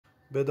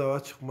Bedava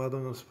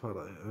çıkmadınız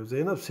parayı.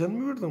 Zeynep sen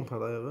mi verdin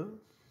parayı?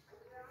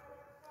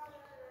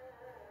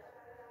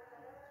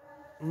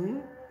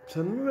 Hı?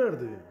 Sen mi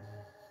verdin?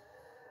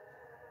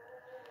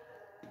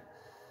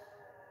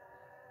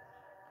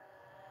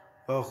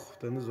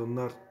 Ah Deniz,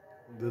 onlar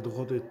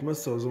dedikodu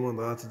etmezse o zaman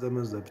rahat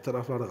edemezler. Bir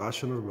tarafları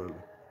kaşınır böyle.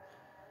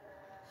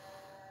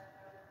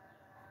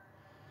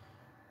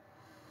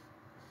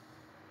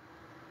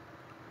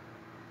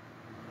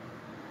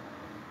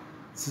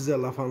 Size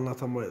laf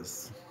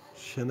anlatamayız.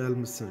 Şenel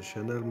misin,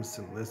 şenel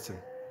misin, nesin?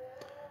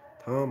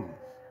 Tamam mı?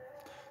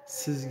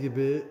 Siz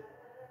gibi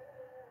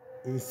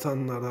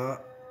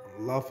insanlara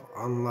laf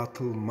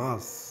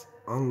anlatılmaz.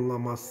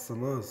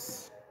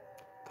 Anlamazsınız.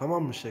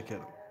 Tamam mı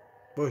şekerim?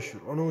 Boş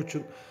ver. Onun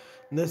için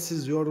ne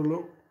siz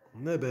yorulun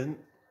ne ben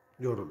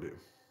yoruluyorum.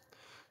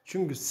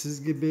 Çünkü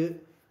siz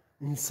gibi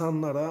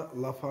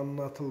insanlara laf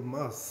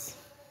anlatılmaz.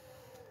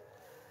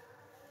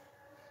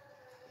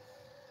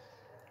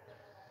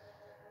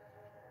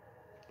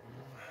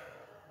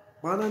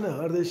 Bana ne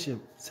kardeşim?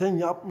 Sen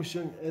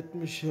yapmışsın,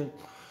 etmişsin.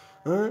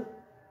 Hı?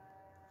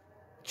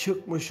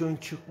 Çıkmışsın,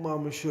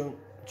 çıkmamışsın,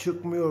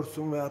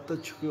 çıkmıyorsun veyahut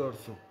da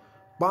çıkıyorsun.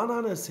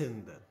 Bana ne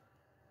senden?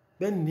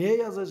 Ben niye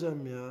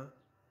yazacağım ya?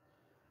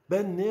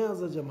 Ben ne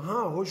yazacağım?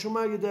 Ha,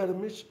 hoşuma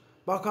gidermiş,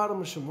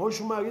 bakarmışım.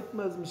 Hoşuma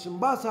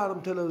gitmezmişim,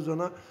 basarım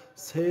televizyona.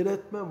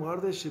 Seyretmem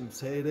kardeşim,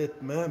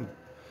 seyretmem.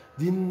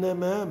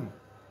 Dinlemem.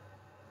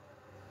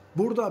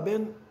 Burada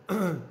ben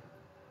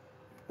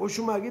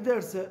hoşuma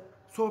giderse,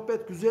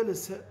 sohbet güzel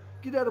ise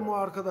giderim o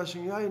arkadaşın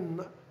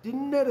yayınına,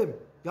 dinlerim.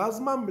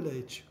 Yazmam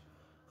bile hiç.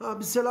 Ha,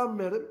 bir selam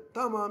veririm.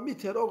 Tamam,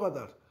 biter, o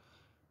kadar.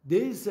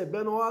 Değilse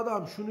ben o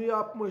adam şunu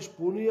yapmış,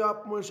 bunu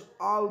yapmış,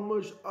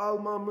 almış,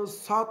 almamış,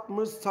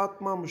 satmış,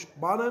 satmamış.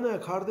 Bana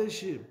ne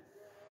kardeşim?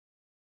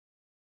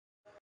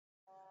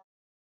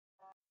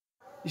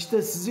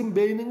 İşte sizin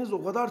beyniniz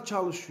o kadar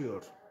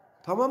çalışıyor.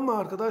 Tamam mı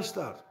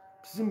arkadaşlar?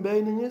 Sizin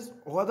beyniniz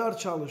o kadar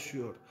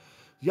çalışıyor.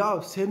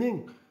 Ya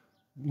senin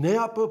ne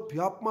yapıp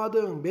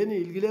yapmadığın beni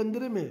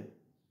ilgilendirir mi?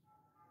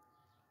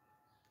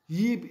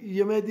 Yiyip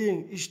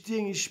yemediğin,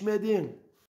 içtiğin, içmediğin